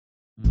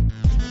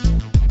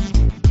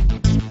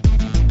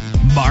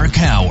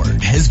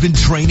Howard has been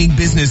training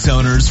business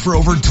owners for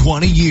over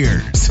 20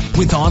 years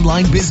with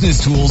online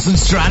business tools and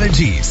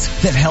strategies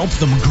that help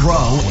them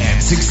grow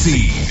and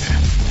succeed.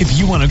 If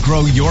you want to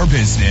grow your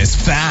business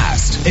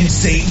fast and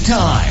save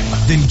time,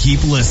 then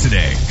keep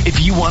listening. If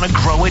you want to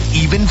grow it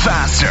even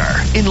faster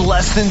in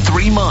less than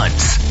 3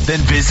 months, then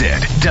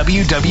visit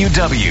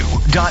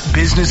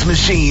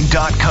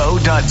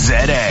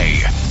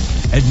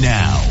www.businessmachine.co.za. And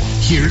now,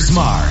 here's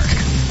Mark.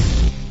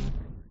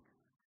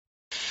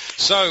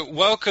 So,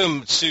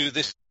 welcome to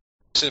this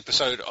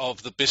episode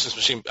of the Business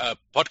Machine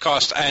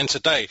podcast, and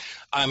today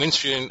I'm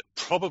interviewing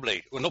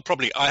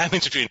I am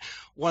interviewing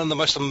one of the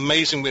most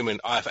amazing women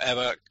I've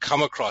ever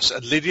come across,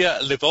 Lydie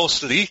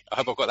Livolsi. I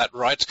hope I've got that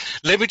right.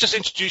 Let me just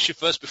introduce you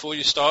first before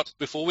we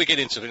get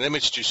into it. Let me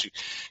introduce you,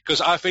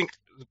 because I think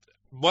the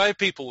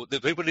people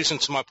listening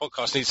to my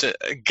podcast need to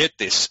get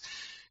this.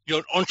 You're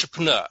an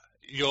entrepreneur.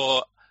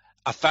 You're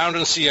a founder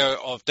and CEO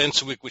of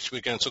DentalWeek, which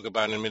we're going to talk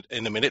about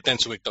in a minute,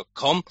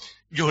 dentalweek.com.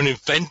 You're an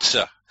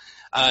inventor.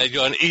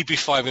 You're an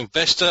EB5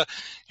 investor.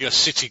 You're a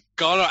City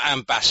Gala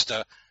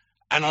ambassador.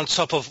 And on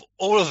top of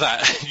all of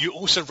that, you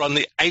also run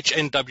the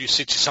HNW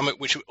City Summit,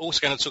 which we're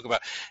also going to talk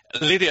about.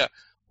 Lydie,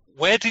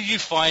 where do you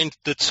find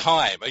the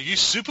time? Are you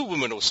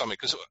Superwoman or something?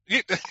 Because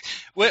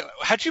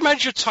how do you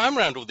manage your time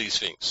around all these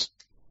things?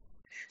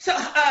 So,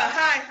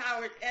 hi,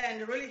 Howard,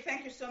 and really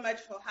thank you so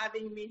much for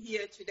having me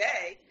here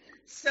today.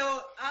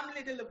 So, I'm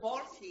Lydie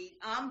Livolsi.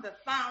 I'm the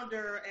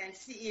founder and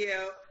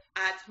CEO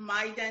at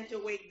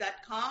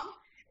mydentalweek.com,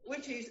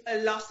 which is a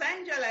Los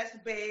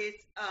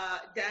Angeles-based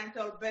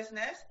dental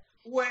business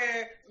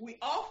where we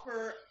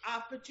offer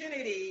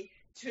opportunity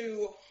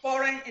to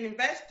foreign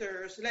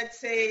investors, let's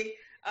say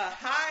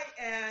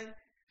high-end,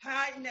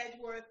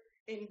 high-net-worth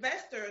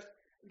investors,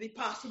 the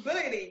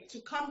possibility to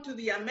come to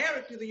the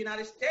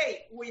United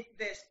States with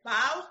their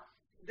spouse,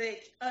 their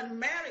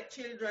unmarried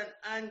children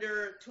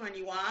under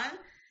 21,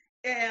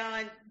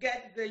 and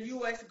get the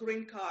U.S.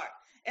 green card.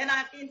 And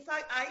in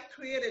fact, I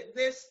created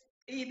this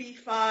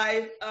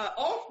EB5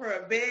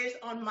 offer based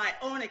on my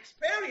own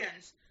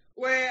experience,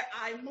 where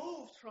I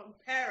moved from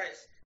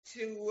Paris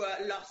to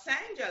Los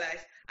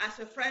Angeles as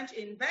a French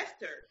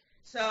investor.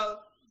 So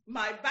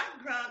my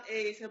background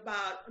is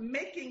about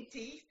making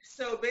teeth.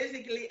 So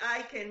basically,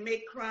 I can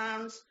make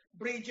crowns,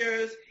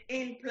 bridges,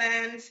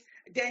 implants,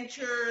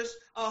 dentures,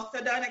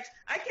 orthodontics.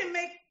 I can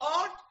make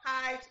all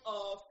types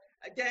of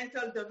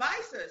dental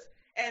devices.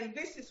 And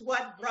this is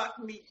what brought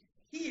me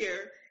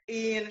here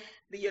in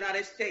the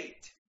United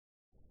States.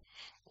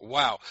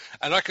 Wow.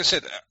 And like I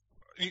said,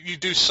 you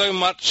do so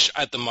much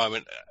at the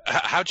moment.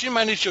 How do you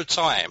manage your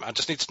time? I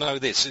just need to know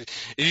this. Have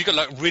you got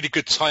like really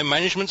good time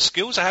management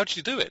skills? How do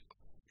you do it?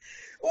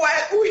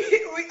 Well,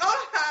 we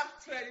all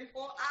have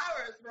 24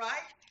 hours,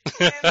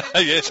 right?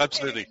 And yes,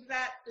 absolutely.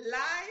 That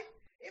life,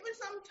 even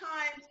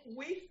sometimes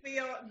we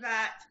feel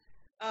that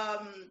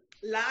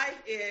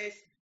life is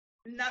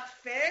not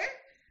fair.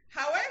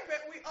 However,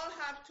 we all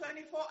have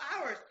 24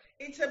 hours.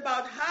 It's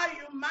about how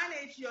you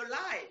manage your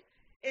life.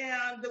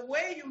 And the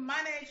way you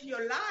manage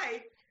your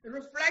life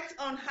reflects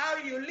on how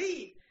you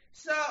live.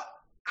 So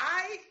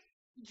I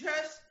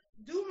just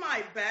do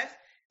my best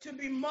to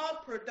be more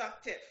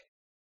productive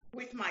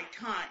with my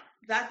time.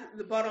 That's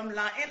the bottom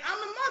line. And I'm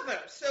a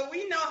mother, so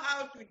we know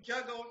how to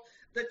juggle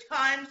the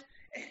times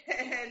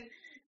and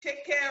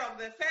take care of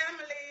the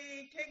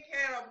family, take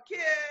care of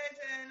kids,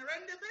 and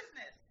run the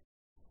business.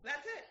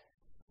 That's it.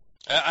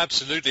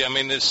 Absolutely. I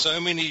mean, there's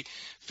so many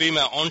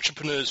female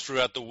entrepreneurs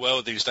throughout the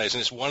world these days, and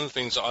it's one of the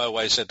things that I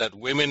always said, that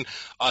women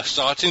are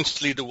starting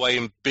to lead the way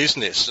in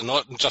business, and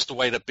not just the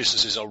way that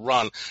businesses are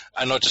run,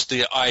 and not just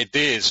the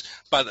ideas,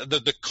 but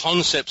the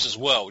concepts as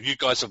well. You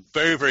guys are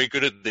very, very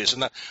good at this,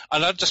 and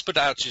I just put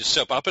it out to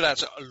yourself. I put it out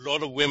to a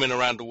lot of women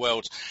around the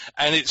world,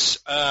 and it's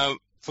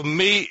for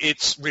me,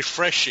 it's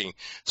refreshing,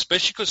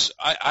 especially because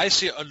I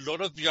see a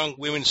lot of young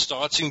women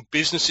starting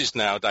businesses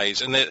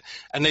nowadays, and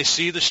they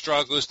see the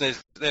struggles, and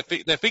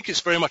they think it's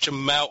very much a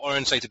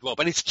male-orientated world,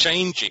 but it's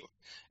changing,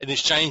 and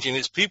it's changing.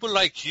 It's people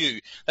like you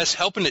that's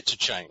helping it to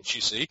change, you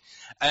see,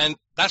 and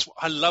that's what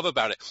I love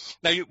about it.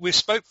 Now, we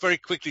spoke very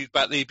quickly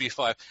about the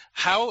EB5.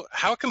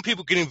 How can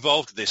people get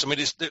involved with this? I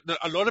mean,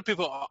 a lot of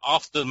people are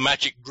after the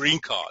magic green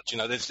card. You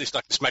know, there's this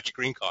magic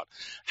green card.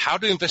 How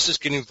do investors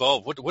get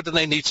involved? What do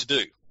they need to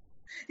do?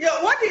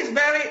 Yeah, what is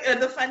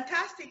the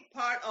fantastic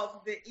part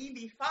of the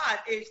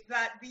EB5 is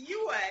that the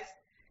U.S.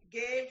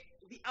 gave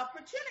the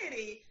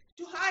opportunity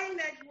to high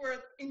net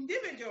worth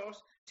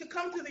individuals to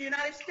come to the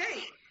United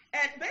States.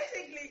 And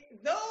basically,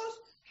 those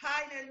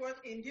high net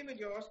worth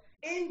individuals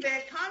in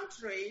their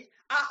country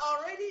are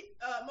already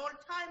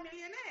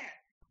multi-millionaire,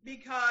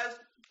 because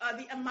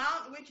the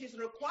amount which is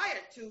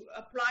required to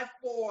apply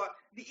for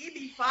the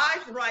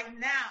EB5 right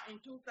now in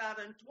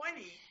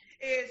 2020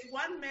 is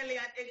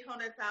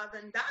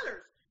 $1,800,000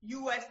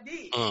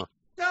 USD.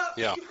 So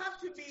you have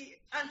to be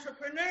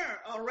entrepreneur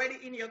already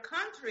in your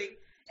country,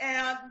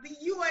 and the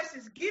U.S.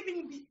 is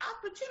giving the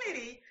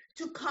opportunity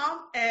to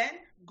come and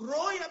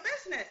grow your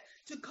business,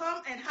 to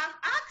come and have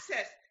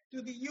access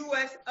to the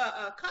U.S.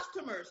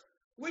 Customers,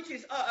 which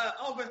is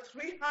over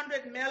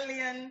 300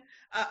 million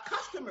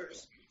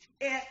customers.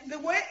 And the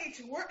way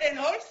it's work, and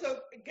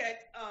also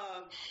get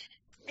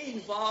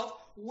involved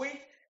with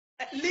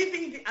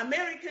living the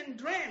American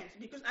dreams,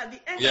 because at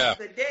the end of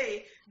the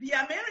day, the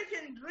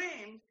American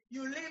dream,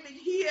 you live it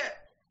here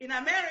in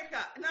America,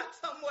 not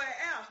somewhere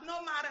else.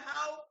 No matter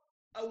how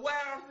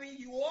wealthy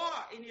you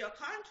are in your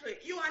country,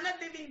 you are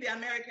not living the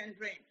American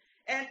dream.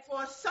 And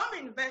for some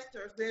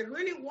investors, they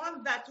really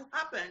want that to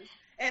happen.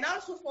 And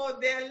also for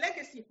their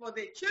legacy, for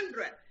their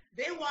children,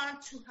 they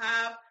want to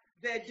have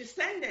their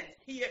descendants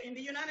here in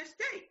the United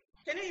States.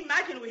 Can you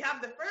imagine? We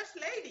have the First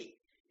Lady,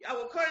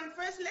 our current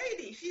First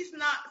Lady. She's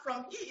not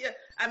from here,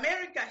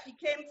 America. She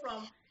came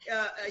from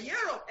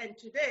Europe, and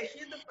today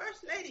she's the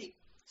First Lady.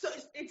 So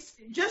it's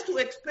just to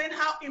explain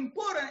how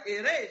important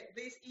it is,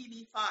 this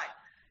EB-5.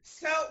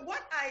 So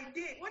what I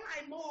did, when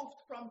I moved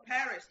from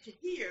Paris to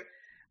here,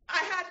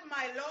 I had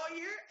my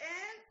lawyer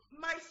and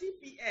my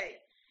CPA.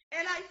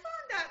 And I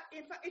found that,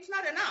 in fact, it's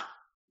not enough.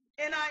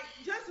 And I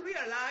just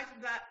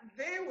realized that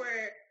there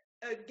were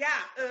a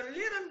gap, a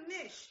little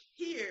niche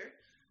here.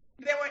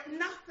 There were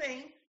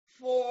nothing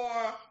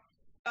for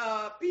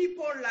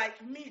people like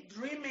me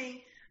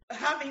dreaming,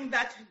 having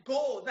that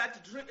goal,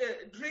 that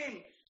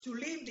dream to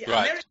live the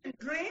American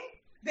dream.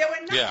 There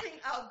were nothing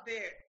out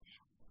there.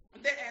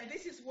 And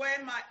this is where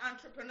my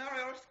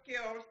entrepreneurial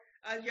skills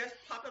just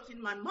popped up in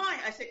my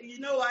mind. I said, you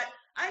know what?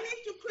 I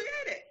need to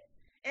create it.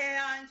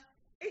 And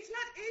it's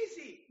not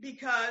easy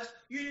because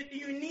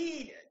you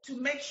need to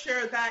make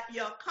sure that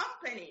your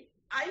company,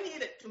 I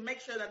needed to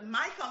make sure that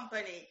my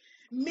company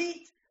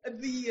meet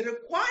the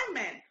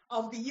requirement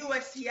of the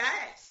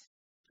USCIS,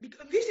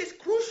 because this is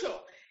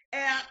crucial.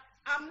 And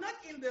I'm not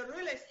in the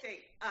real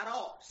estate at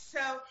all.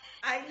 So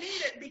I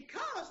needed,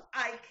 because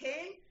I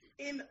came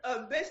in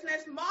a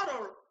business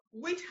model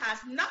which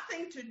has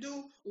nothing to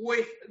do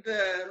with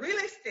the real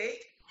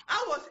estate,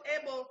 I was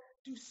able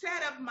to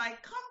set up my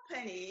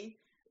company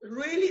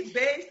really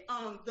based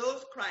on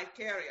those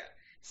criteria.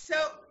 So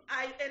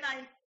I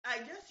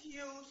just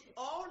use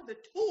all the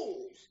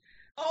tools,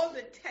 all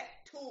the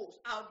tech tools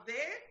out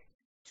there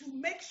to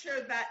make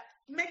sure that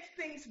make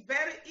things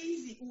very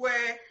easy,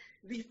 where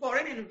the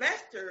foreign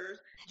investors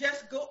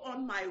just go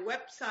on my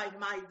website,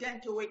 my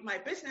Dental Week, my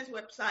business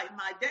website,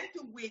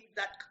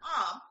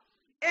 mydentalweek.com,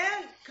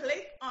 and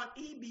click on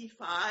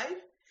EB-5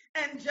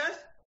 and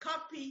just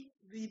copy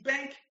the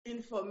bank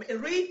information,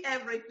 read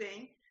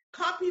everything,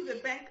 copy the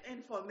bank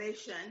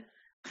information,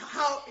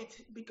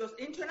 because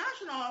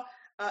international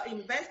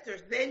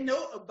investors, they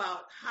know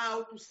about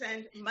how to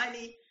send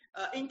money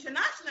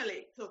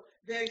internationally. So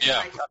there's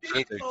my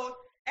SWIFT code,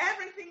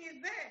 everything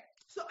is there.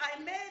 So I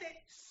made it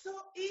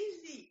so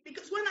easy,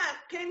 because when I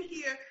came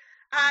here,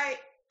 I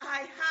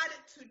had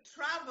to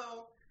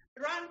travel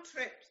round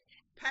trips,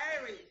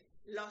 Paris,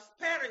 Los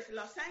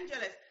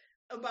Angeles,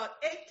 about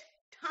 8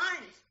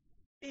 times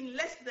in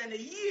less than a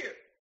year,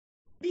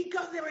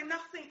 because there were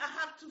nothing. I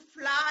have to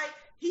fly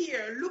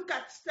here, look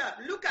at stuff,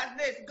 look at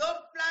this, go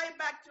fly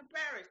back to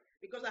Paris,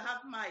 because I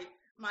have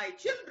my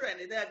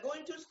children, they're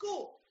going to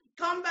school,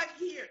 come back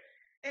here.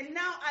 And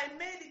now I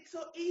made it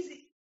so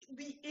easy.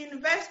 The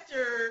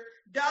investor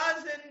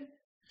doesn't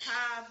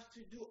have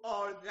to do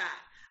all that.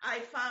 I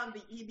found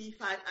the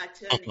EB-5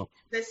 attorney,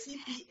 the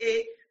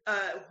CPA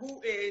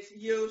who is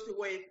used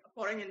with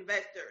foreign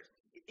investors,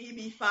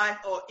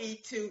 EB-5 or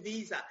E2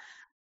 visa.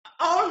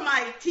 All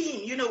my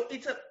team,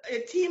 it's a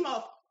team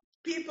of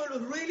people who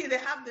really, they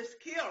have the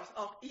skills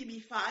of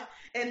EB-5,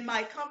 and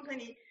my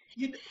company,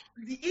 the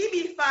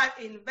EB-5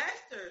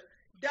 investor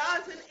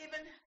doesn't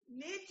even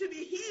need to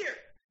be here,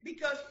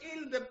 because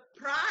in the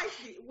price,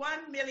 the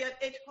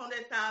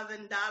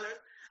 $1,800,000,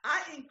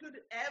 I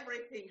included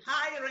everything,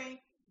 hiring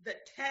the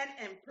 10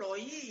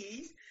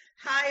 employees,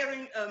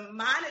 hiring a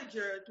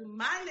manager to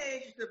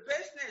manage the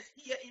business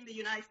here in the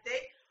United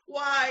States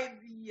while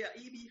the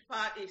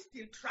EB-5 is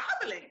still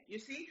traveling. You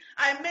see,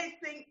 I made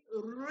things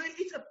really,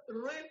 it's a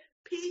real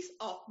peace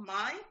of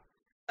mind,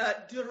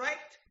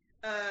 direct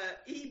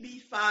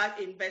EB-5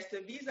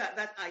 investor visa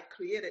that I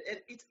created, and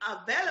it's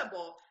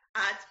available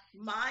at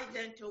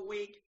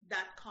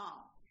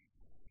mydentalweek.com.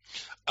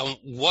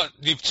 What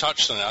you've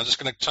touched on, I'm just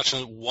going to touch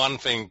on one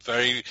thing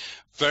very,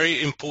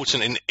 very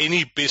important in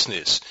any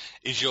business,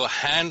 is you're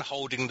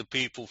hand-holding the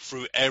people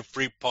through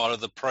every part of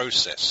the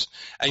process.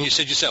 And you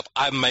said yourself,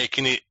 I'm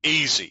making it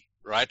easy,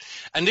 right?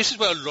 And this is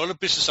where a lot of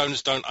business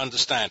owners don't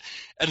understand.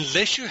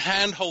 Unless you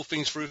hand-hold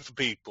things through for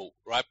people,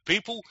 right?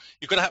 People,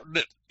 you've got to have,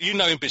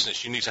 in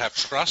business, you need to have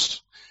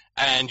trust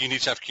and you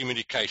need to have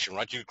communication,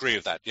 right? You agree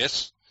with that,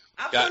 yes?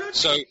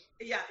 Absolutely.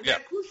 They're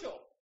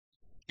crucial.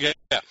 Yeah.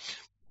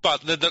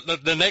 But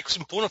the next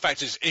important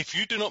factor is, if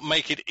you do not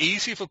make it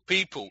easy for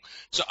people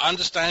to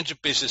understand your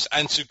business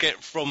and to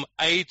get from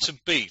A to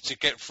B, to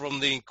get from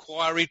the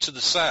inquiry to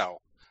the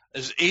sale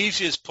as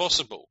easy as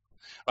possible,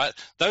 right?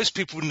 Those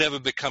people will never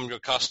become your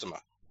customer,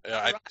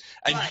 right?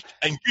 And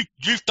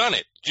you've done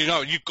it.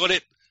 You've got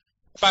it.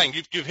 Bang!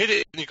 You've hit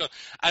it.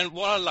 And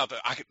what I love,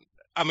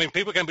 I mean,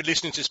 people can be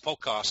listening to this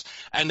podcast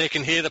and they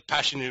can hear the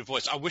passion in your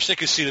voice. I wish they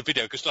could see the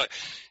video because, like,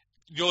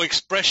 your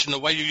expression, the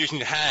way you're using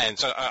your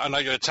hands, I know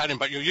you're Italian,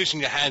 but you're using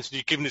your hands and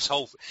you're giving this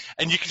whole,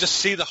 and you can just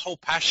see the whole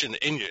passion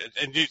in you.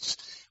 And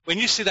when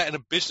you see that in a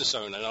business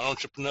owner, an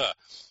entrepreneur,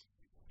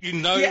 you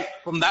know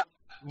from that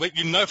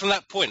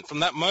point, from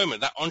that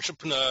moment, that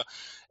entrepreneur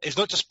is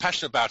not just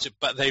passionate about it,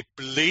 but they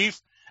believe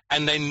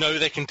and they know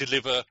they can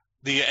deliver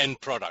the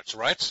end product,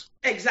 right?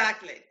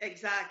 Exactly.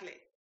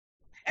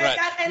 And, Right.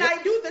 and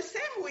I do the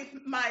same with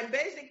my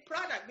basic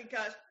product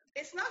because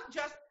it's not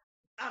just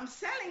I'm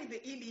selling the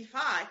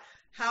EB5.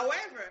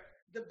 However,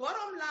 the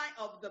bottom line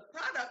of the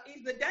product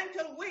is the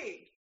dental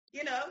wig,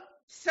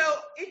 So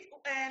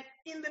and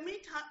in the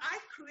meantime,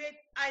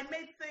 I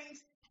made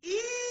things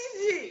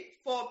easy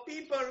for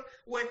people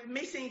with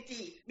missing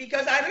teeth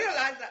because I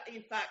realized that,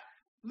 in fact,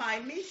 my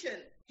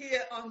mission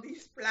here on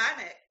this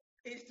planet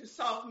is to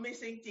solve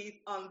missing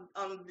teeth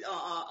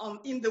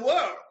in the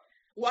world.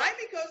 Why?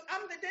 Because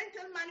I'm the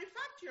dental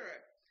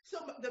manufacturer. So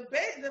the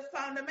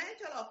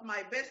fundamental of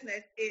my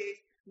business is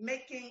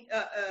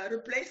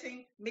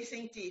replacing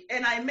missing teeth,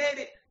 and I made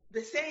it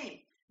the same,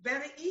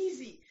 very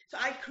easy. So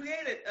I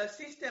created a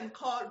system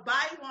called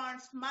Buy One,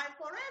 Smile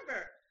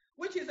Forever,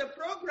 which is a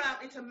program.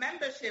 It's a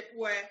membership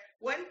where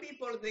when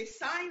people they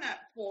sign up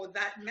for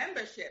that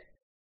membership,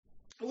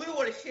 we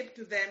will ship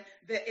to them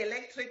the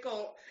electric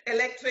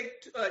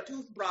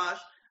toothbrush,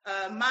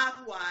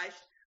 mouthwash.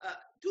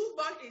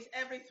 Toothbrush is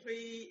every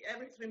three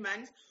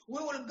months. We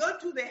will go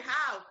to the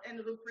house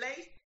and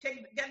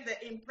get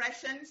the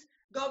impressions,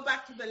 go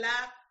back to the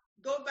lab,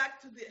 go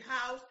back to the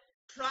house,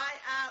 try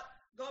out,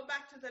 go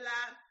back to the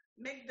lab,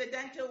 make the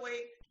dental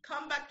wig,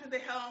 come back to the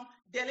home,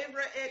 deliver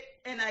it,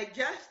 and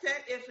adjust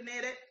it if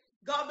needed,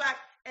 go back,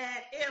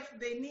 and if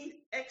they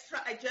need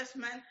extra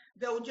adjustment,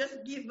 they'll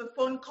just give a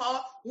phone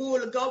call. We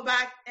will go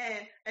back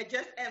and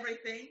adjust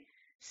everything.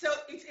 So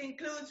it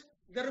includes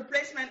the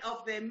replacement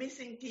of the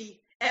missing teeth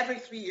every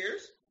 3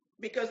 years,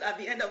 because at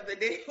the end of the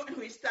day, when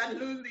we start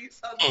losing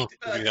some teeth,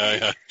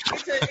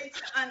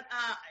 it's an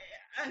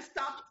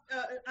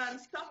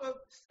unstoppable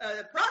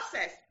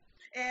process.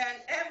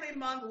 And every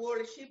month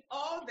we'll ship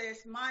all the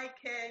smile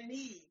care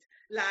needs,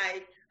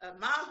 like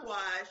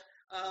mouthwash,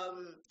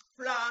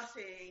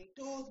 flossing,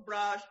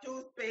 toothbrush,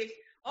 toothpaste,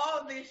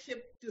 all this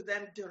shipped to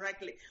them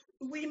directly.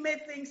 We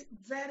made things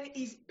very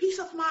easy. Peace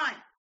of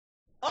mind.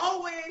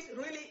 Always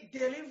really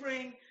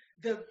delivering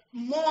the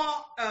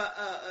more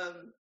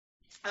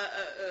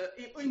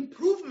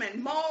improvement,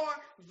 more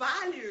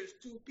values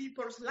to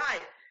people's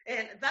life.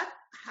 And that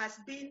has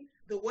been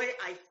the way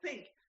I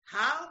think.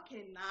 How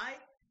can I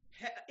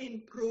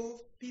improve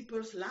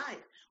people's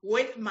life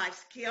with my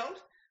skills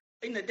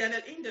in the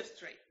dental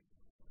industry?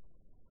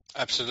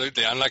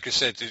 Absolutely, and like I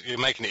said, you're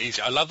making it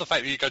easy. I love the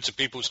fact that you go to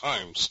people's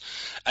homes,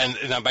 and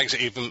that makes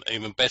it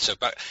even better.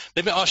 But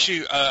let me ask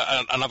you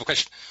another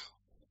question.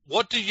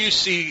 What do you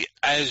see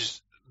as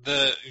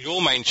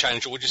your main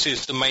challenge, or what do you see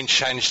as the main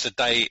challenge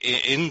today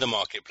in the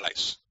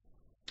marketplace?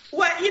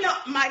 Well,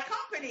 my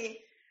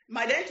company,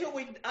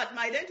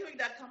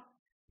 mydentalweek.com,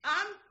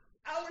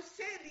 I would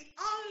say the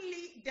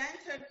only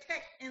dental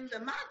tech in the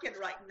market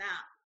right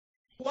now.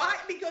 Why?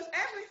 Because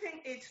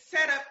everything is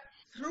set up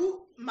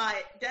through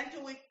my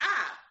Dental Week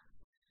app.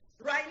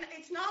 Right now,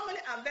 it's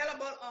normally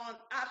available on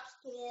App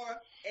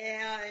Store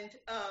and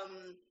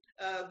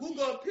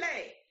Google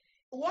Play.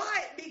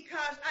 Why?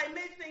 Because I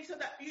made things so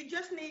that you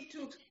just need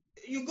to,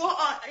 you go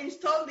on,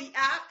 install the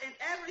app, and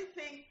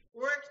everything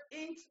works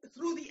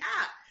through the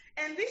app.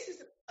 And this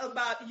is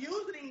about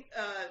using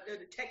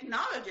the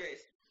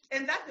technologies,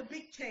 and that's a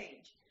big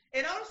change.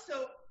 And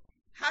also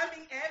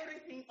having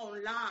everything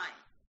online,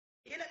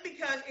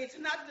 because it's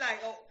not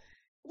like,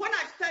 when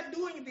I start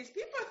doing this,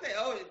 people say,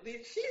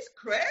 she's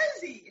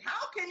crazy.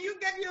 How can you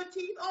get your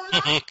teeth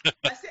online?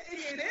 I said,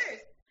 it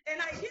is. And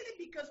I did it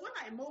because when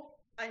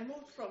I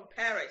moved from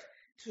Paris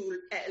to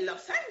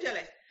Los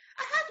Angeles,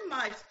 I had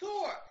my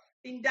store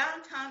in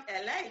downtown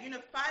LA,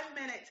 5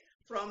 minutes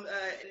from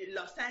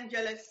Los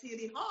Angeles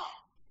City Hall.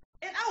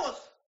 And I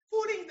was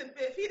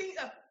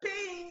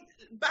paying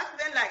back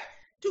then like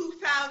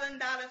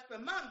 $2,000 per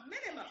month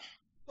minimum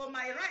for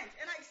my rent.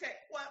 And I said,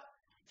 well,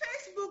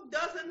 Facebook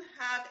doesn't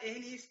have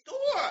any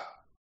store.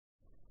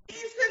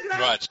 Instagram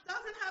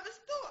doesn't have a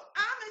store.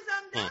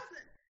 Amazon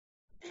doesn't.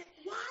 And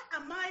why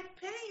am I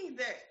paying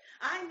this?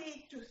 I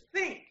need to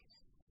think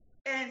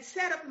and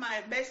set up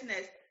my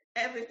business,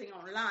 everything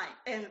online.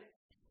 And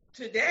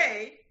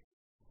today,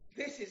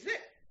 this is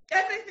it.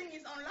 Everything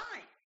is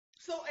online.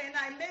 So, and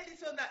I made it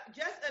so that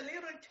just a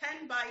little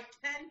 10 by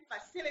 10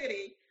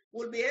 facility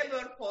will be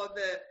able for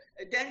the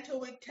dental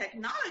wig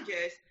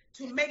technologists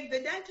to make the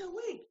dental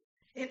wig.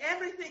 And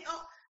everything,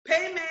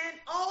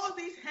 payment, all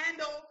these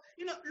handle,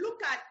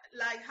 look at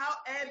like how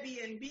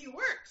Airbnb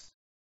works.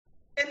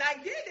 And I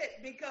did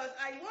it because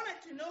I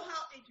wanted to know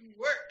how it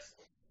works.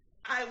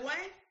 I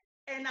went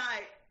and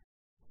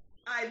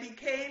I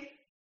became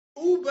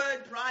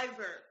Uber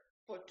driver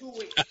for 2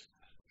 weeks.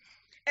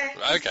 And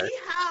see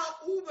how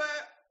Uber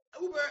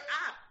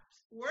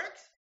apps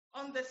works?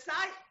 on the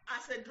side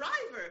as a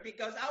driver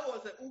because I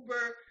was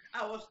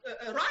I was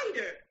a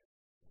rider.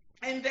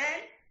 And then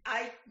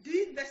I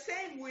did the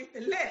same with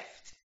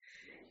Lyft.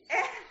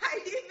 And I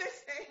did the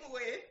same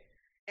with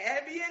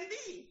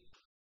Airbnb.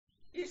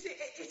 You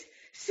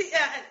see,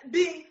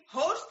 being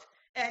host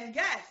and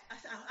guest, I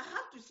said, I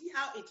have to see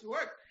how it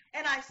works.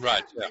 And I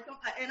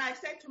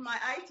said to my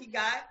IT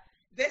guy,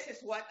 this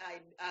is what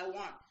I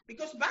want.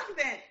 Because back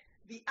then,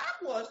 the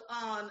app was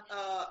on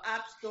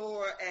App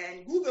Store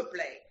and Google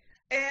Play.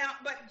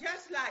 But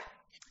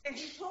and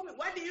he told me,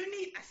 what do you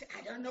need? I said,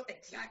 I don't know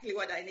exactly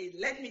what I need.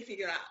 Let me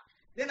figure out.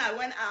 Then I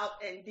went out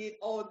and did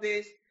all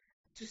this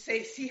to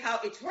see how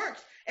it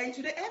works. And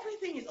today,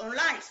 everything is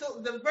online.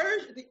 So the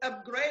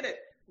upgraded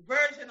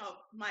version of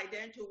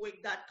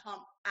mydentalweek.com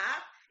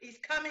app is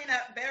coming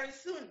up very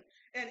soon.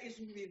 And it's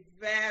going to be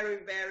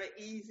very, very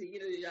easy.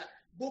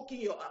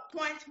 Booking your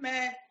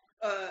appointment,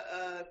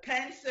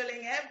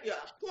 canceling your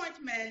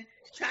appointment,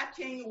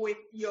 chatting with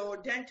your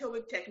dental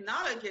week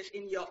technologist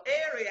in your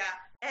area,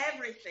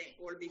 everything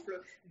will be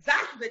fluid.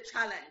 That's the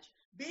challenge.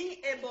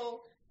 Being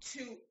able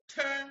to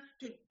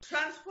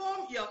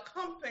transform your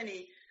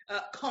company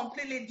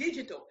completely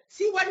digital.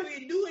 See what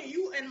we're doing,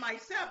 you and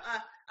myself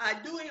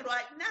are doing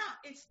right now.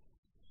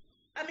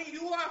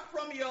 You are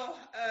from your,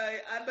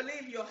 I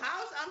believe, your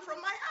house. I'm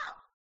from my house.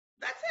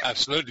 That's it.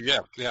 Absolutely,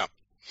 yeah.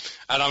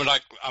 And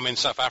I'm in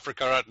South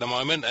Africa at the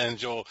moment,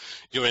 and you're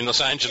in Los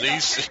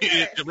Angeles.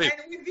 And with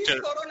this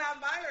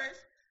coronavirus,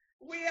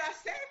 we are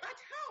safe at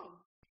home,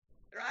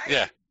 right?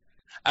 Yeah.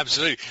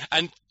 Absolutely.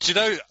 And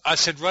I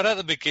said right at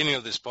the beginning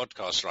of this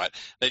podcast, right,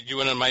 that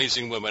you're an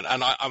amazing woman.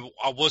 And I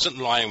wasn't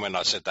lying when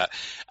I said that.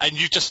 And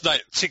you just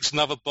ticked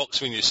another box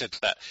when you said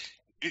that.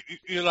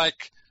 You're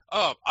like,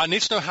 oh, I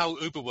need to know how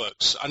Uber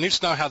works. I need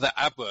to know how the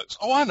app works.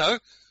 Oh, I know.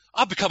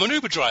 I'll become an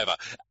Uber driver.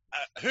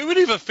 Who would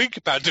even think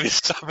about doing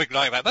something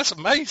like that? That's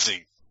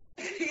amazing.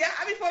 Yeah,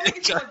 for me,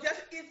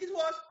 it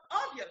was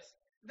obvious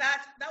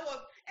that was,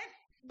 and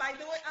by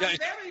the way, I'm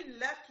very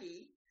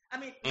lucky.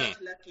 Not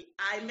lucky.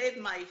 I made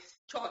my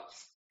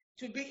choice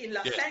to be in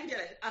Los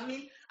Angeles. I'm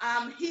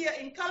here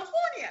in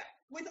California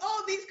with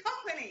all these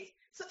companies.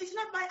 So it's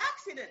not by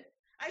accident.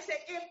 I say,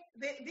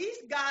 if these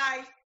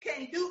guys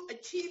can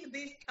achieve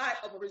this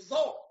type of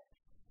result,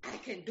 I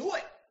can do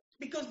it.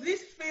 Because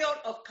this field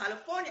of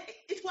California,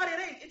 it's what it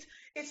is.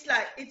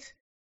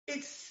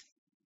 It's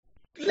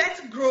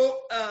let's grow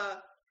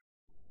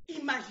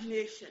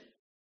imagination,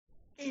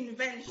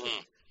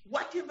 invention.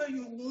 Whatever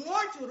you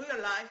want to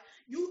realize,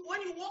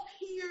 when you walk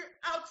here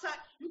outside,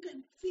 you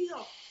can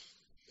feel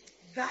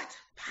that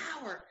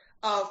power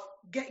of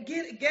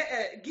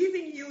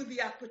giving you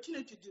the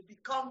opportunity to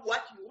become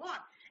what you want.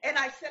 And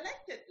I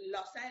selected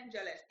Los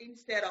Angeles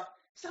instead of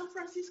San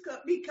Francisco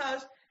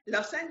because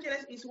Los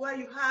Angeles is where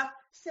you have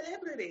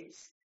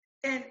celebrities.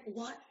 And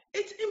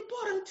it's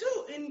important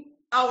too in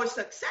our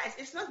success.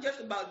 It's not just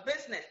about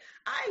business.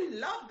 I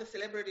love the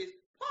celebrities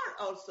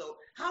part also.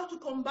 How to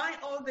combine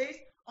all this.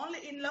 Only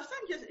in Los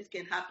Angeles it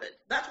can happen.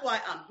 That's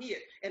why I'm here,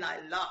 and I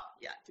love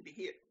to be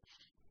here.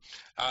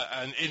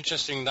 And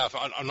interesting enough,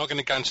 I'm not going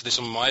to go into this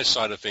on my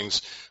side of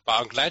things, but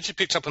I'm glad you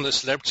picked up on the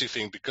celebrity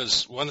thing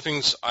because one of the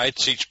things I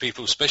teach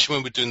people, especially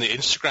when we're doing the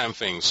Instagram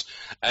things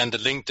and the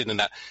LinkedIn and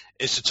that,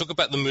 is to talk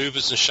about the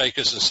movers and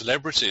shakers and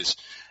celebrities.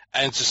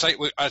 And to say,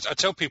 I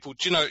tell people,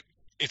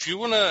 if you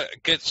want to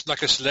get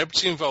like a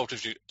celebrity involved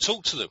with you,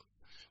 talk to them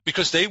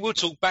because they will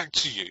talk back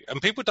to you.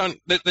 And people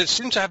they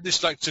seem to have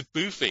this like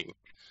taboo thing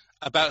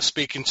about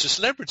speaking to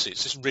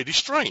celebrities. It's really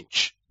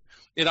strange.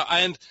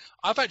 And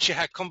I've actually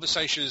had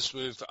conversations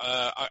with,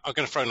 I'm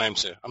going to throw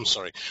names here. I'm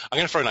sorry. I'm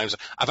going to throw names.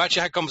 I've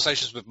actually had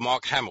conversations with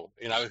Mark Hamill,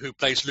 who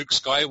plays Luke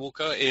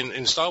Skywalker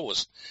in Star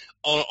Wars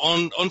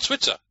on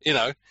Twitter,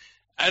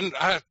 and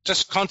I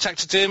just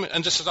contacted him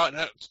and just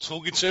started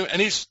talking to him, and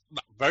he's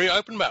very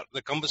open about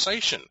the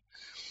conversation.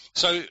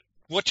 So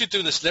what you're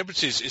doing, the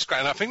celebrities, is great.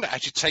 And I think that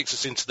actually takes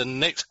us into the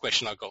next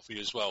question I've got for you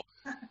as well,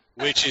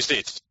 which is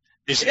this.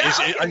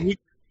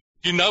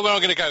 You know where I'm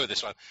going to go with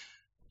this one.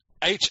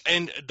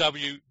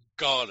 HNW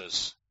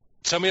galas.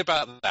 Tell me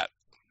about that.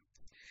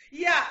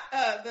 Yeah,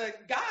 the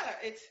gala,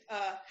 it's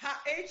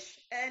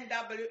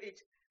HNW,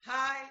 it's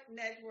high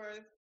net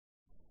worth,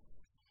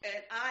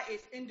 and I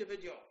is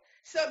individual.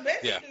 So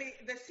basically,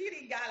 the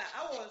City Gala,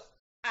 I was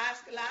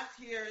asked last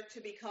year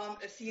to become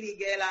a City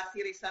Gala,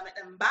 City Summit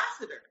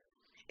ambassador.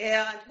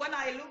 And when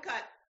I look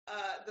at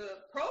the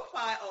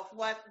profile of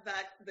what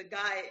the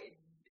guy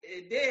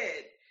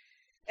did,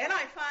 and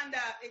I found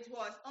out it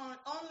was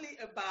only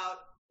about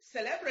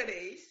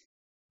celebrities,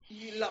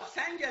 Los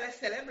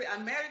Angeles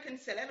American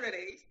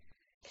celebrities,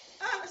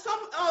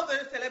 some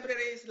other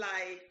celebrities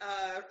like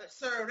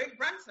Sir Rick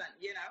Branson,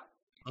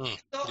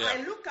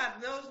 I look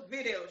at those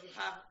videos. You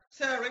have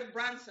Sir Rick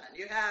Branson,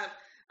 you have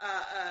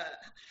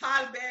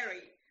Halle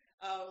Berry,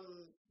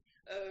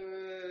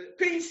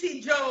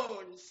 Quincy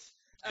Jones,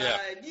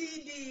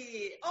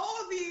 Lydie,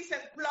 all these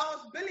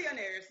plus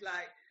billionaires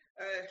like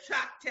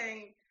Shark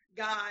Tank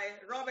guy,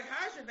 Robert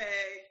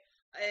Herjavec.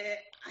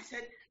 I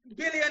said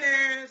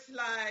billionaires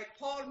like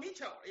Paul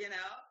Mitchell,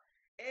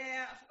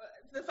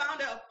 the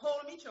founder of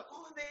Paul Mitchell,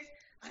 all this,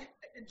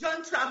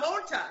 John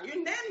Travolta,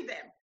 you name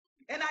them.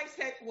 And I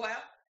said,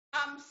 well,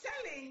 I'm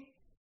selling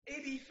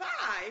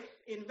 85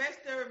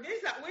 investor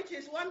visa, which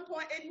is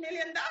 $1.8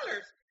 million.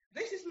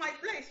 This is my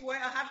place where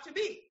I have to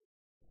be.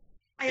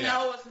 And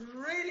I was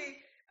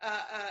really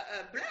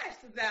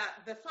blessed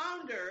that the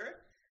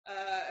founder,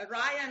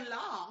 Ryan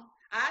Long,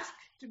 asked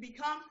to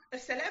become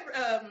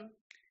an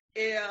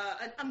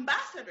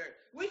ambassador,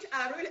 which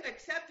I really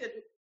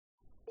accepted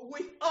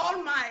with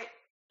all my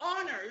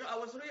honor. I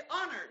was really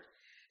honored.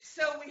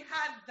 So we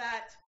had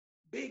that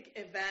big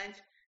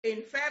event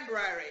in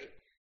February,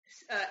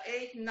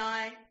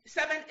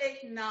 7,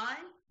 8, 9,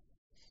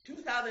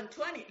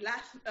 2020,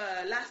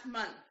 last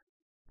month.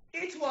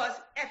 It was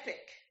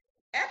epic.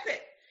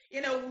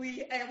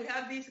 We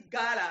have this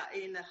gala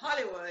in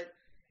Hollywood,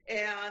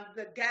 and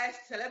the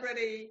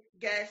celebrity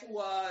guest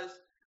was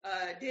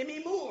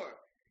Demi Moore.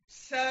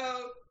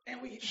 So,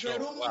 the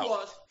room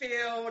was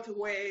filled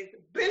with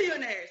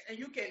billionaires, and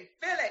you can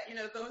feel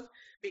it, those,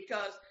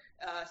 because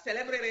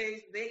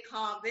celebrities, they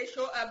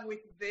show up with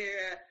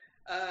their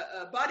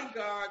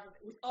bodyguard,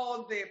 with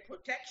all their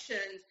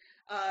protections.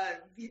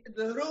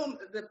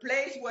 The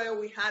place where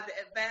we had the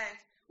event,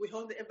 we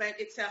hold the event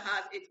itself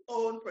has its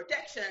own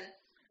protection.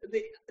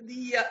 The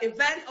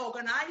event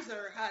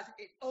organizer has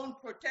its own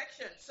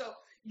protection. So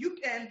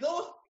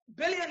those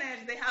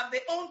billionaires, they have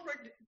their own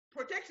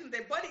protection,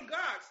 their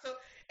bodyguards. So,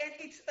 and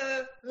it's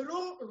a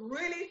room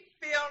really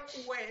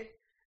filled with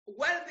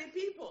wealthy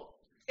people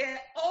and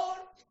all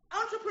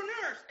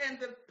entrepreneurs. And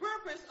the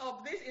purpose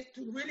of this is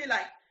to really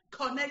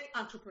connect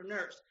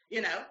entrepreneurs,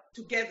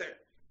 together.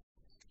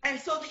 And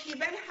so the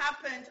event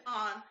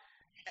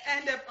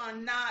ended up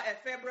on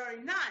February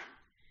 9th.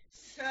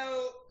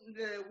 So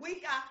the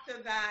week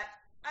after that,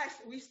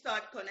 we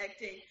start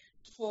connecting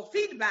for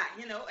feedback,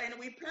 and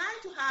we plan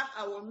to have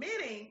our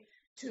meeting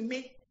to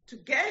meet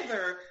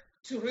together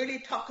to really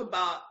talk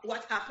about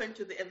what happened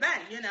to the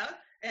event,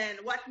 and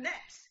what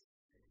next.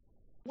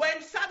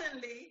 When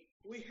suddenly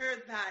we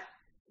heard that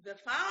the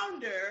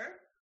founder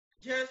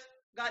just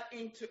got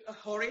into a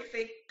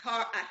horrific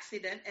car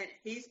accident and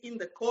he's in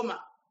the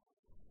coma.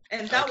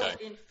 And that was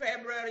in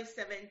February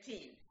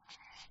 17th.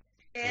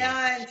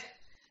 And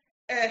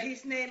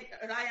his name,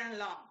 Ryan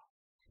Long.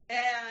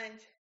 And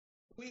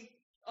we,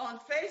 on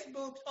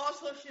Facebook, all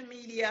social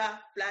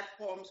media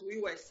platforms, we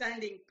were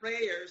sending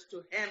prayers to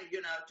him,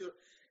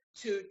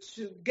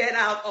 to get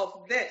out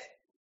of this.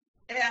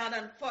 And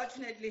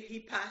unfortunately, he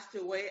passed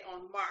away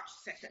on March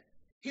 2nd.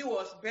 He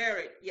was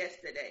buried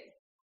yesterday.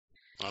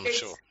 It's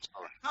sure.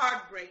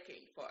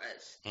 heartbreaking for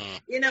us.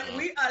 We are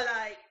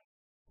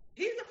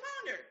he's the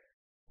founder.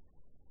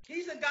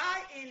 He's a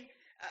guy in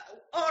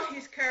all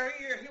his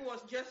career, he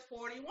was just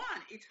 41.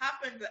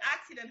 The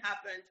accident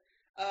happened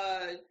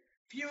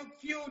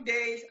few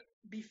days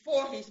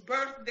before his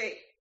birthday.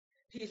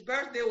 His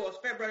birthday was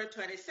February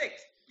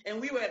 26th,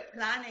 and we were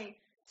planning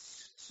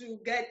to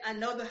get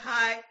another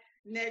high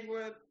net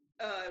worth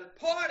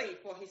party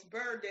for his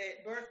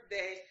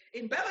birthday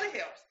in Beverly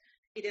Hills.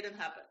 It didn't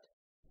happen.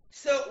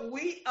 So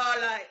we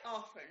are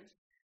orphans.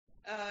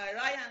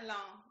 Ryan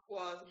Long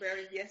was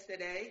buried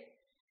yesterday,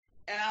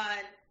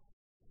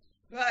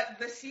 but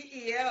the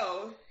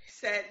CEO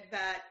said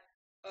that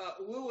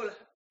we will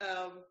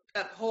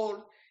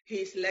uphold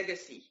his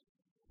legacy.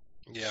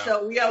 Yeah.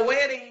 So we are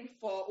waiting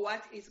for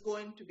what is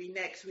going to be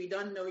next. We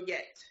don't know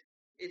yet.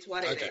 It's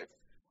what it is.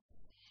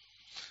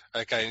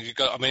 Okay,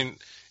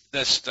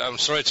 I'm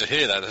sorry to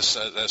hear that.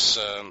 That's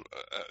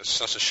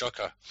such a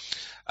shocker.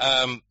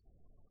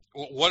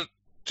 What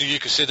do you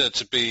consider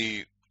to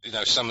be,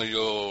 some of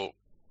your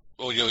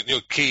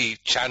key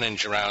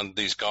challenge around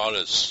these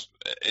galas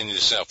in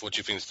yourself? What do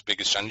you think is the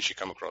biggest challenge you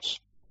come across?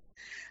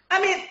 The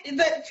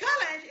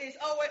challenge is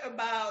always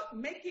about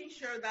making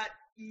sure that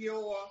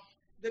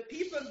the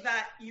people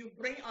that you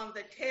bring on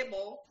the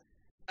table,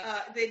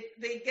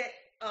 they get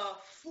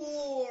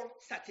full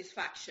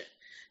satisfaction.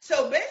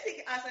 So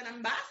basically, as an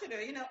ambassador,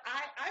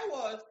 I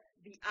was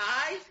the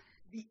eyes,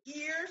 the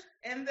ears,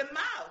 and the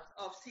mouth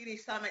of City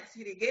Summit,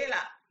 City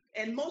Gala,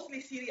 and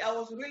mostly I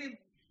was really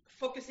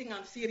focusing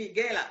on City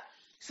Gala.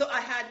 So I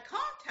had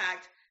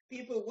contact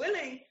people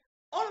willing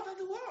all over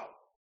the world,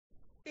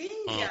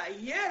 India,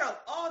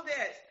 Europe, all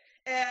this,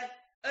 and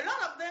a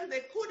lot of them,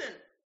 they couldn't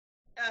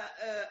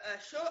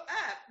show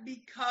up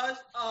because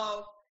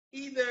of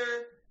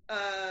either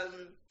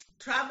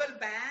travel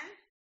ban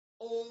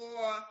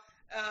or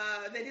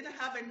they didn't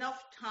have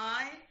enough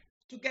time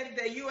to get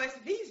their U.S.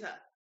 visa.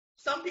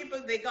 Some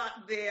people, they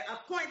got their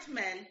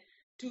appointment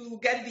to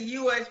get the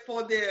U.S.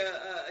 for their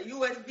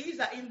U.S.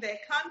 visa in their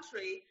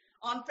country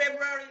on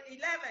February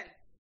 11th,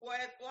 while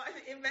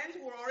the events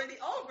were already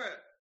over.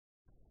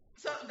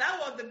 So that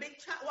was the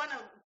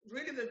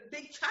the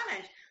big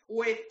challenge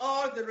with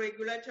all the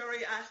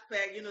regulatory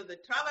aspect, the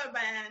travel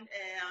ban,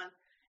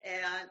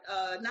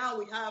 and now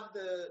we have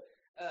the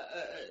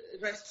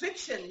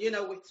restriction,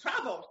 with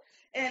travel.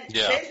 And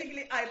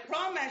basically, I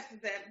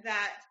promised them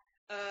that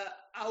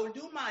I will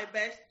do my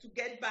best to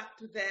get back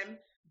to them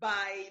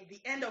by the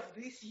end of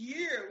this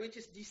year, which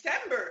is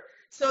December,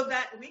 so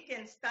that we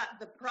can start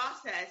the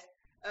process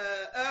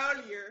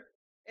earlier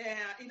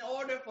in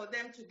order for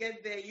them to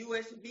get their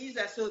U.S.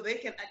 visa so they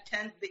can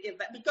attend the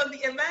event. Because the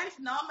event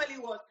normally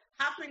was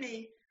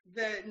happening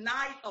the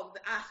night of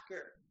the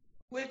Oscar,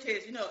 which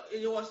is,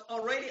 it was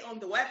already on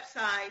the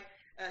website,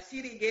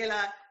 City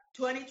Gala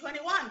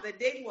 2021. The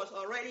date was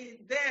already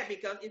there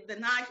because it's the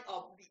night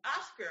of the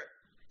Oscar.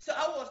 So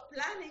I was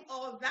planning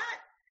all that,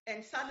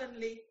 and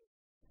suddenly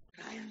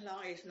Ryan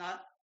Long is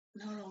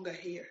no longer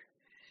here.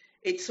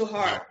 It's so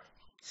hard,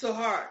 so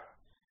hard.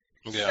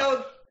 Yeah.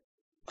 So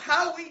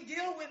how we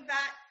deal with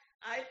that,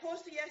 I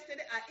posted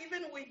yesterday,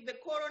 even with the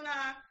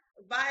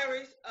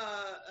coronavirus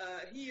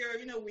here,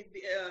 with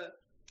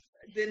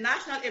the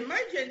national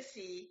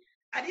emergency,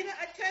 I didn't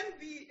attend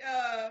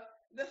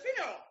the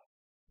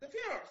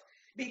funerals,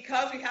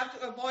 because we have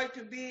to avoid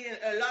to be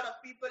a lot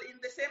of people in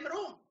the same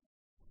room.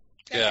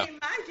 Can you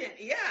imagine?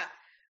 Yeah.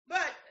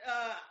 But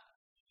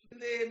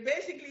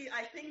basically,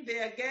 I think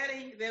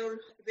there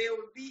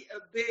will be a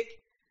big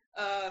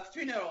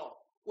funeral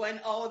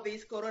when all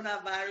these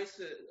coronavirus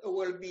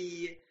will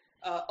be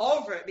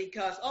over,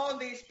 because all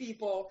these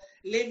people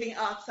living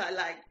outside,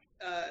 like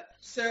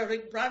Sir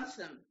Rick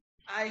Branson,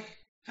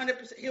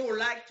 100% he would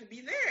like to be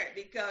there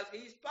because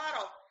he's part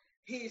of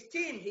his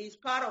team. He's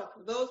part of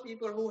those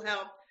people who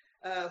helped,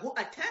 who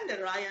attended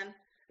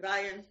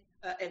Ryan's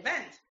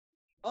event.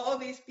 All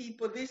these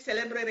people, these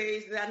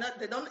celebrities,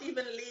 they don't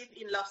even live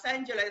in Los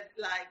Angeles,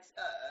 like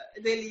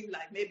they live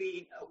like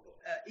maybe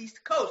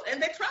East Coast, and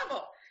they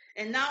travel.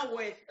 And now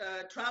with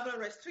travel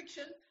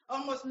restriction,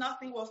 almost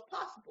nothing was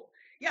possible.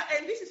 Yeah,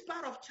 and this is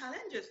part of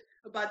challenges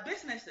about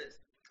businesses.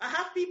 I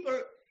have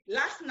people,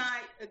 last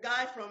night, a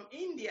guy from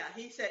India,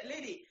 he said,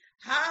 Lydie,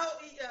 how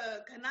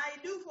can I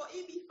do for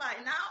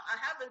EB5? Now I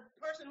have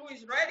a person who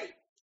is ready.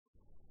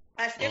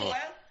 I said,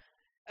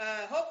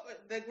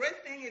 the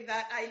great thing is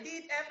that I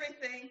did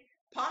everything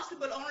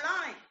possible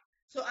online.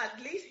 So at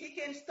least he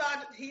can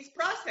start his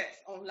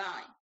process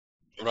online.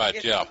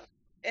 Right, yeah.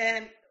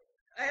 And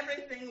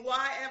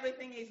why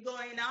everything is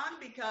going on,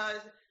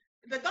 because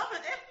the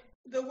government,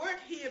 the work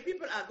here,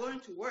 people are going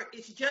to work.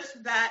 It's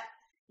just that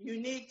you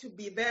need to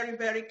be very,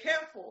 very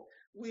careful.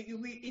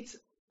 It's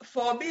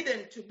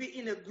forbidden to be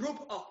in a group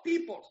of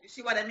people. You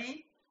see what I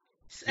mean?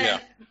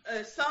 And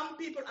some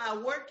people are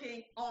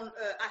working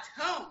at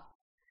home.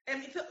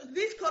 And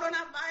this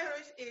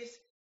coronavirus is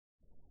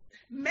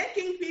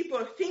making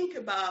people think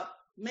about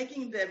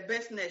making their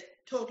business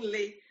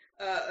totally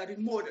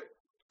remote,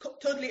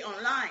 totally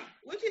online,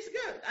 which is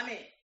good. I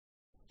mean,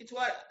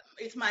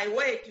 it's my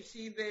way to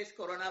see this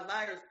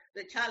coronavirus,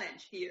 the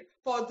challenge here,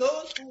 for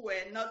those who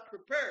were not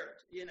prepared,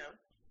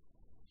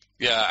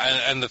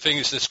 Yeah, and the thing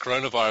is, this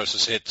coronavirus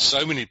has hit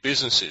so many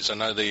businesses. I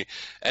know the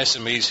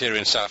SMEs here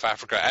in South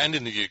Africa and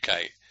in the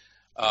UK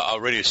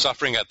are really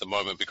suffering at the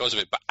moment because of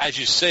it. But as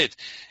you said,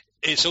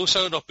 it's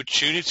also an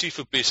opportunity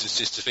for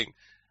businesses to think,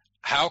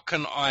 how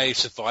can I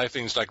survive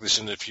things like this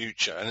in the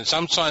future? And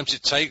sometimes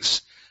it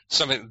takes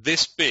something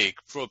this big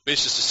for a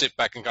business to sit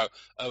back and go,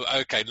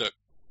 oh, okay, look,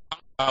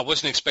 I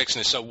wasn't expecting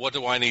this, so what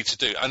do I need to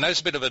do? I know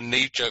it's a bit of a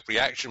knee-jerk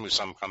reaction with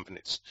some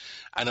companies,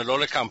 and a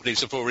lot of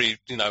companies have already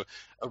got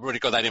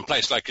that in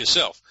place, like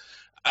yourself.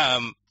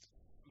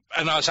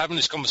 And I was having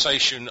this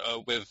conversation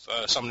with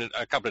someone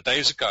a couple of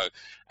days ago,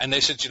 and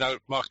they said,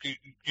 Mark,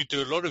 you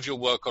do a lot of your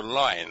work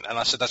online. And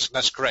I said,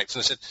 that's correct.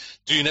 And I said,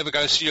 do you never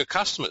go see your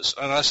customers?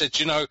 And I said,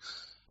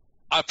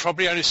 I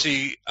probably only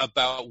see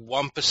about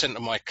 1%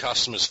 of my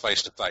customers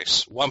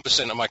face-to-face,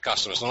 1% of my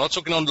customers. I'm not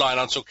talking online,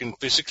 I'm talking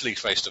physically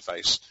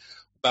face-to-face,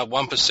 about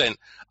 1%.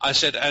 I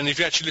said, and if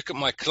you actually look at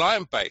my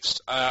client base,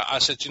 I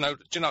said,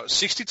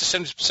 60 to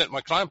 70% of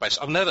my client base,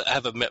 I've never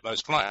ever met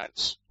those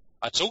clients.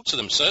 I talk to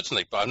them,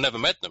 certainly, but I've never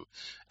met them.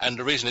 And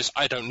the reason is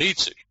I don't need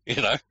to,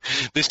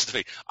 This is the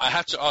thing. I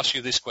have to ask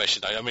you this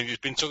question. I mean, you've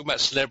been talking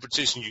about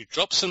celebrities, and you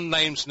dropped some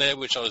names in there,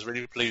 which I was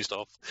really pleased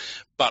of.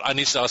 But I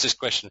need to ask this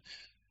question.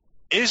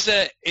 Is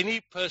there any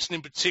person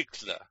in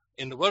particular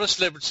in the world of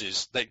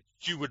celebrities that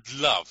you would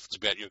love to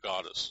be at your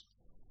galas?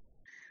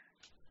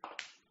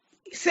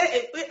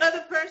 Say,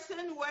 other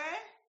person where?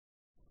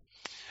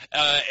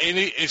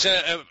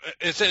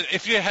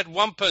 If you had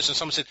one person,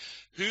 someone said,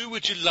 who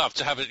would you love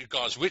to have at your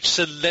galas? Which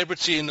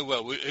celebrity in the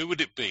world? Who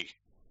would it be?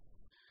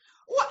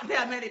 Well, there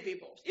are many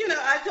people.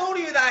 I told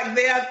you that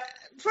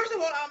first of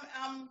all,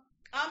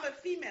 I'm a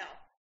female,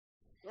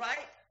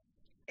 right?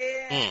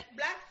 And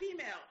black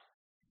female.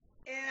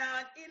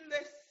 And in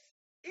this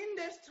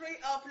industry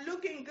of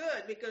looking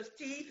good, because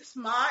teeth,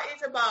 smile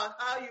is about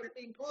how you're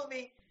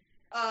improving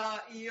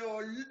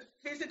your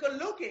physical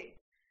looking.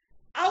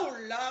 I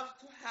would love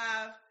to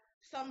have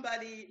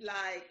somebody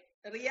like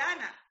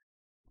Rihanna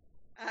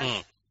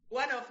as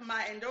one of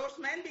my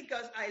endorsements,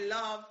 because I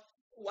love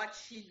what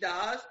she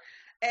does.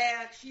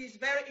 And she's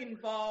very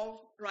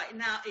involved right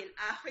now in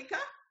Africa,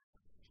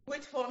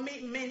 which for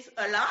me means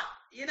a lot.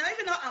 Even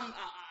though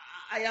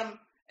I am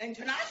an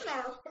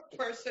international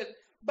person,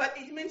 but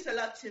it means a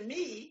lot to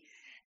me.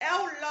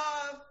 I would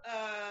love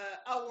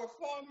our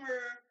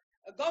former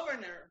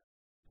governor,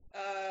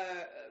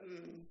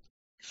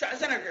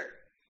 Schwarzenegger.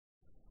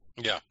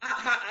 Yeah.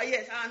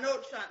 Yes,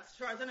 Arnold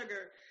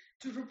Schwarzenegger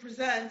to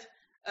represent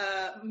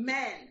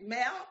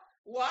male.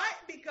 Why?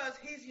 Because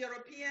he's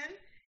European.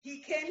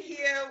 He came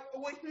here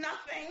with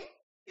nothing.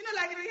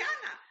 Like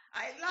Rihanna.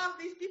 I love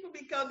these people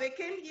because they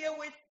came here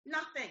with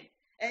nothing.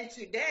 And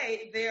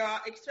today they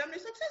are extremely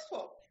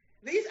successful.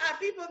 These are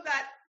people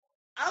that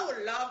I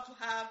would love to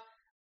have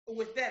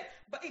with them.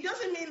 But it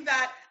doesn't mean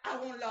that I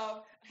won't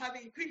love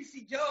having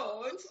Quincy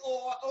Jones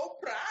or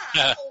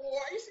Oprah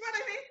or, you see what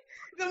I mean?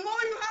 The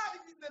more you have,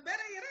 the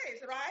better it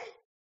is, right?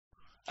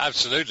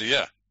 Absolutely,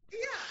 yeah.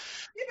 Yeah.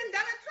 Even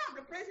Donald Trump,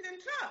 the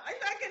President Trump.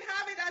 If I can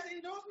have it as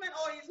endorsement,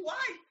 or his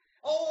wife,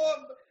 or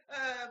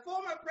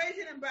former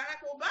President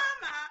Barack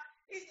Obama,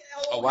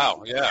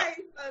 or his wife,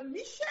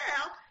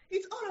 Michelle,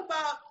 it's all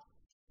about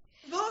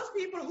those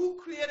people who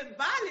created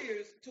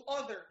values to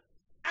others.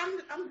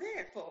 I'm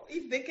there for.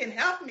 If they can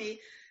help me,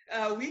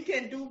 we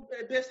can do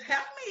this.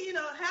 Help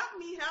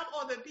me help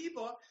other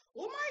people.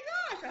 Oh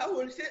my gosh, I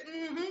will say,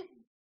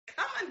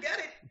 come and get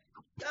it.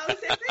 I will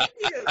say thank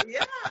you.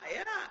 Yeah.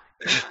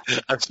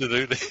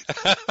 Absolutely.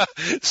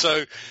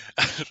 So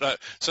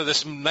there's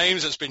some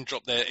names that's been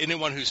dropped there.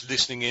 Anyone who's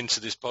listening into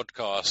this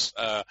podcast,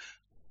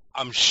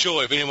 I'm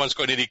sure if anyone's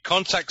got any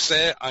contacts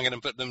there, I'm going to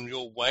put them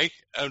your way.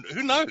 And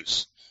who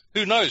knows?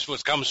 Who knows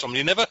what comes from?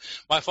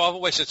 My father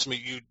always said to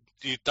me,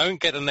 you don't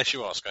get unless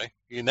you ask, eh?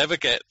 You never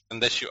get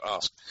unless you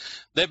ask.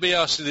 Let me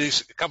ask you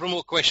these a couple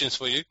more questions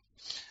for you.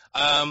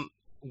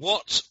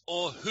 What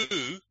or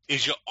who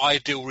is your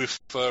ideal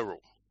referral?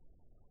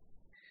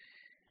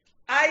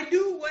 I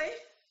do what?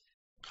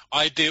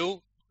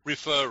 Ideal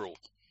referral.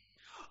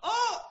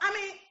 Oh,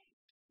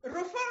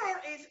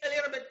 referral is a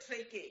little bit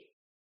tricky.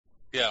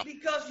 Yeah.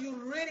 Because you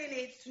really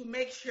need to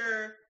make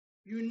sure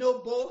you know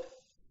both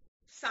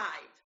sides,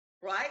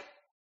 right?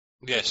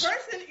 Yes. The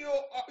person you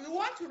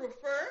want to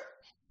refer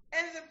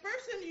and the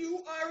person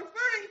you are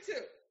referring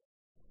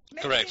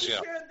to. Correct,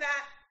 Making sure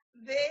that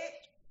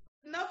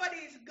nobody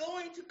is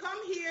going to come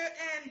here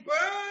and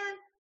burn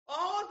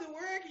all the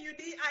work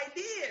I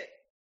did.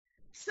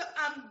 So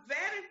I'm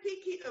very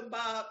picky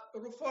about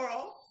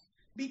referral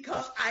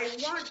because I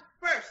want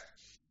first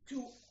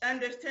to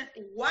understand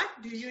what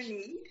do you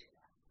need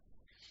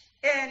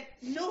and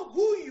know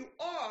who you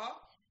are,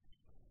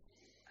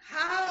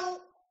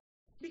 how.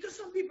 Because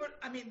some people,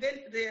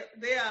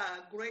 they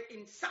are great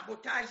in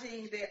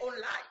sabotaging their own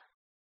life.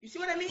 You see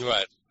what I mean?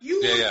 Right.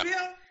 You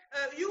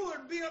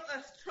will build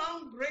a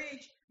strong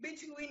bridge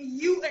between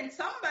you and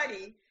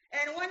somebody,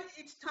 and when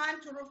it's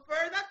time to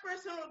refer, that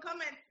person will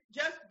come and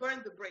just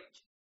burn the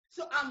bridge.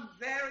 So I'm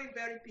very,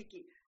 very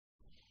picky.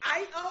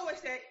 I always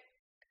say,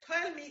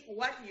 tell me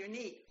what you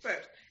need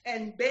first,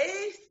 and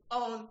based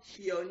on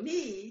your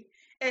need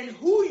and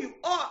who you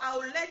are, I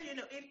will let you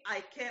know if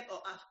I can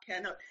or I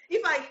cannot.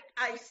 If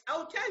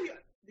I'll tell you,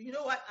 you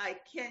know what, I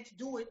can't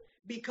do it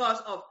because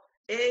of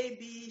A,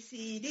 B,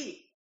 C,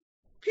 D,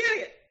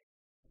 period.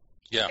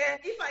 Yeah.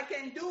 And if I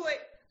can do it,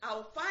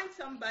 I'll find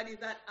somebody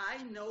that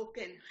I know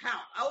can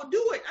help. I'll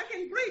do it. I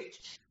can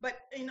bridge. But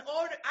I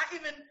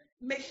even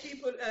make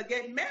people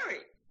get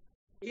married.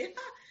 Yeah,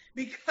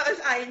 because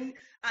I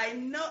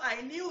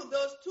knew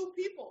those two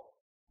people.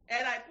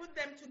 And I put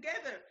them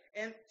together,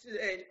 and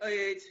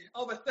it's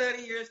over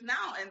 30 years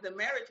now, and the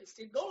marriage is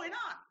still going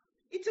on.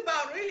 It's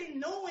about really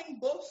knowing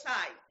both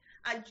sides.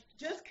 I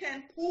just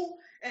can't pull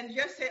and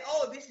just say,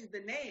 oh, this is the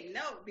name.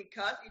 No,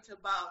 because it's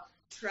about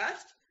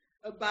trust,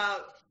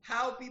 about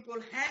how people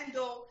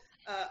handle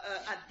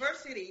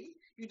adversity.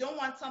 You don't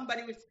want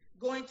somebody who's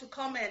going to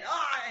come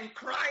and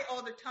cry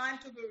all the time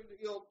to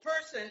your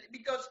person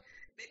because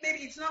maybe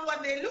it's not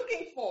what they're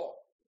looking for.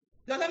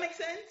 Does that make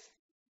sense?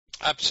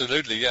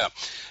 Absolutely, yeah.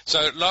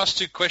 So last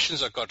two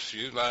questions I've got for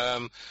you.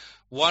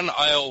 One,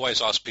 I always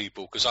ask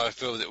people because I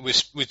feel that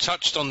we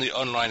touched on the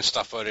online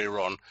stuff earlier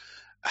on.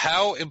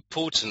 How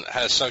important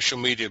has social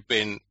media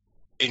been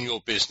in your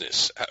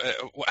business?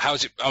 How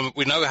is it?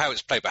 We know how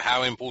it's played, but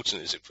how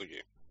important is it for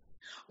you?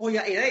 Oh,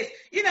 yeah, it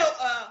is.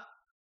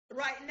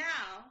 Right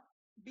now,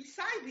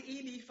 besides the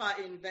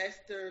EB-5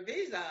 investor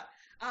visa,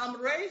 I'm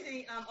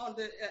on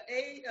the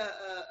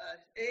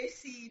A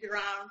seed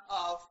round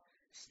of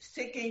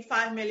seeking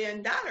 $5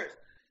 million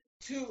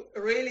to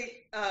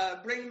really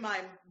bring my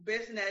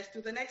business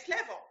to the next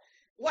level.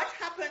 What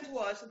happened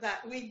was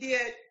that we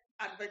did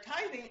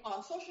advertising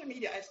on social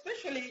media,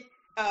 especially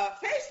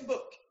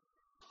Facebook.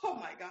 Oh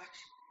my gosh,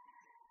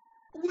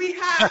 we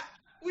have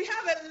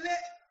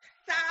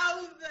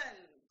thousands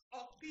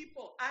of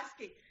people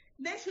asking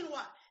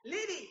nationwide,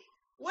 Lydie,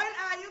 when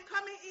are you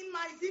coming in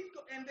my zip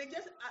code? And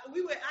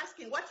we were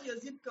asking, what's your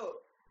zip code?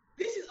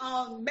 This is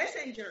on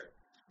Messenger.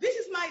 This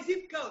is my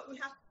zip code. We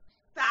have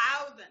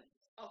thousands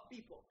of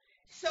people.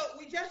 So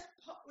we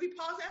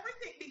paused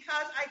everything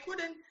because I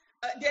couldn't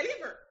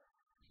deliver.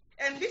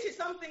 And this is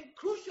something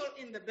crucial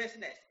in the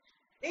business.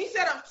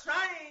 Instead of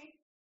trying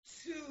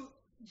to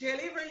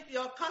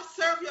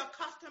serve your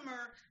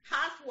customer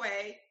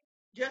halfway,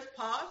 just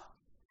pause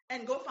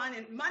and go find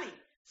money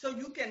so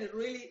you can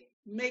really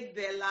make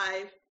their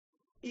life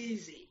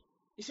easy.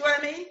 You see what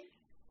I mean?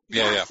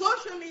 Yeah.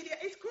 Social media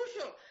is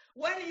crucial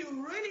when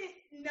you really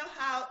know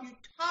how you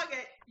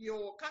target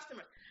your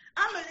customers.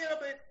 I'm a little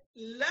bit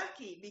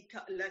lucky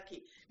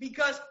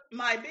because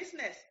my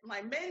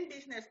main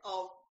business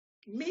of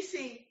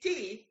missing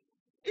teeth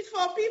is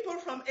for people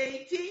from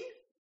 18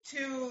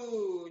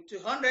 to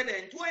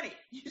 120.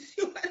 You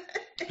see what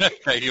I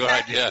mean? You're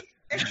right, yeah.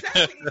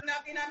 Exactly.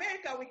 In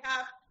America, we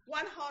have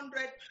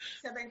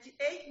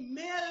 178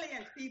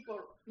 million people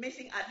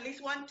missing at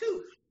least one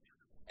tooth.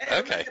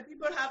 Okay.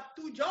 People have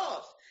two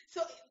jaws.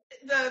 So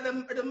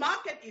the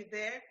market is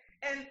there,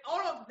 and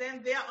all of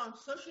them, they are on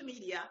social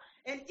media.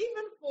 And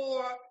even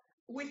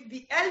with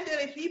the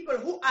elderly people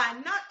who are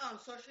not on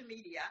social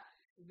media,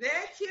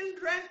 their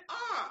children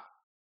are.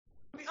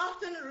 We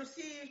often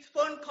receive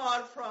phone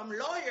calls from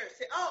lawyers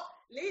say, "Oh,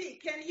 Lydie,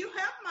 can you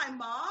help my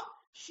mom?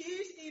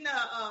 She's in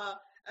a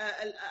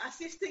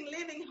assisting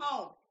living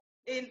home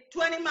in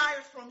 20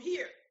 miles from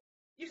here."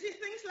 You see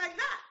things like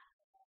that.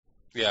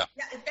 Yeah.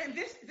 And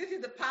this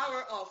is the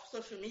power of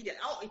social media.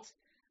 Oh, it's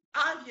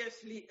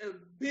obviously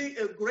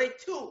a great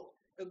tool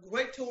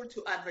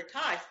to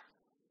advertise.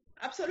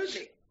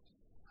 Absolutely.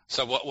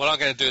 So what I'm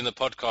going to do in the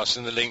podcast,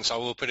 in the links, I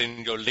will put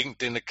in your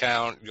LinkedIn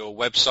account, your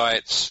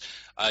websites.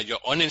 You're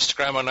on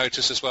Instagram, I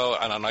notice as well,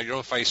 and I know you're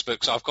on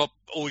Facebook. So I've got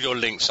all your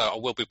links, so I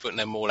will be putting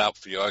them all out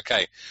for you,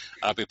 okay?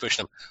 And I'll be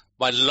pushing them.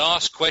 My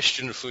last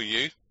question for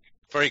you,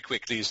 very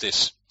quickly, is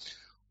this.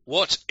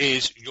 What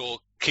is your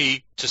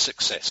key to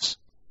success?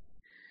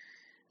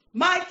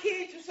 My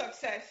key to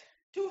success,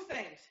 two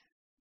things.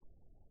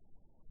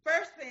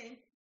 First thing,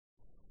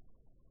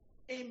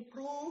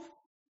 improve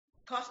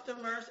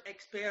customers'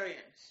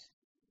 experience.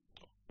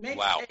 Make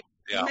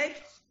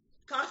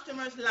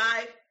customers'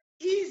 life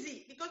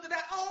easy, because there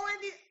are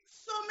already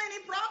so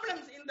many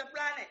problems in the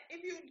planet.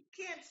 If you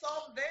can't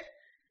solve this,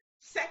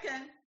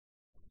 second,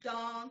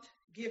 don't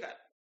give up.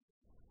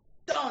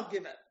 Don't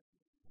give up.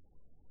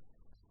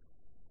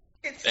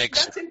 It's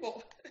that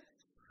simple.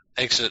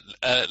 Excellent.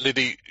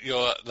 Lydie,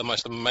 you're the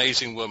most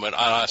amazing woman, and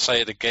I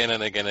say it again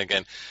and again and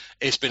again.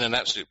 It's been an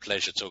absolute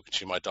pleasure talking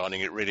to you, my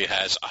darling. It really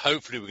has.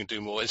 Hopefully we can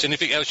do more. Is there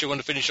anything else you want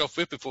to finish off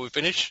with before we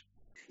finish?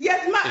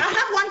 Yes, I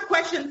have one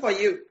question for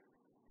you.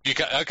 You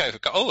can, okay.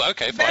 Oh,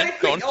 okay, Very fine.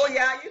 quick. Go on. Oh,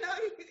 yeah.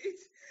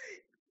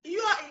 You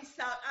are in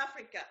South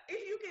Africa.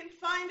 If you can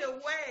find a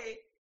way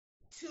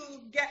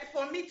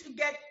for me to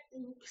get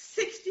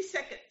 60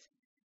 seconds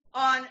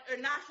on a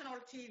national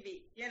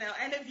TV,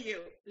 interview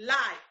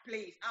live,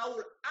 please, I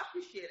will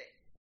appreciate it,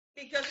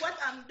 because what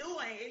I'm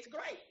doing is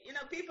great.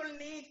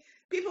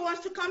 People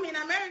want to come in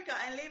America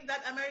and live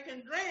that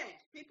American dream.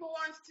 People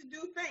want to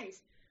do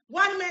things.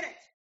 1 minute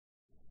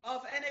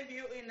of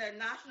interview in the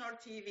national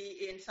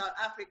TV in South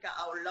Africa,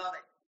 I would love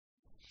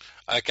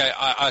it. Okay,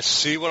 I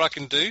see what I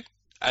can do,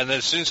 and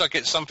as soon as I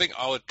get something,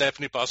 I will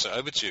definitely pass it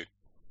over to you.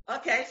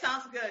 Okay,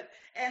 sounds good.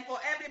 And for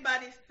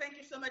everybody, thank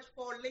you so much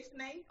for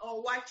listening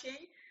or watching.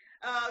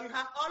 You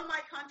have all my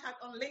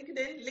contact on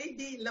LinkedIn,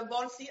 Lydie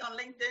Livolsi on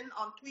LinkedIn,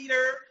 on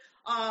Twitter,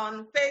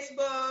 on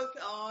Facebook,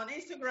 on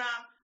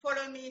Instagram.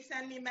 Follow me,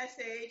 send me a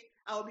message.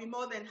 I will be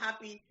more than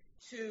happy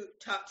to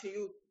talk to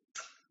you.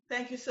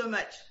 Thank you so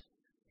much.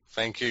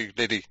 Thank you,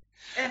 Lydie.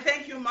 And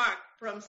thank you, Mark, from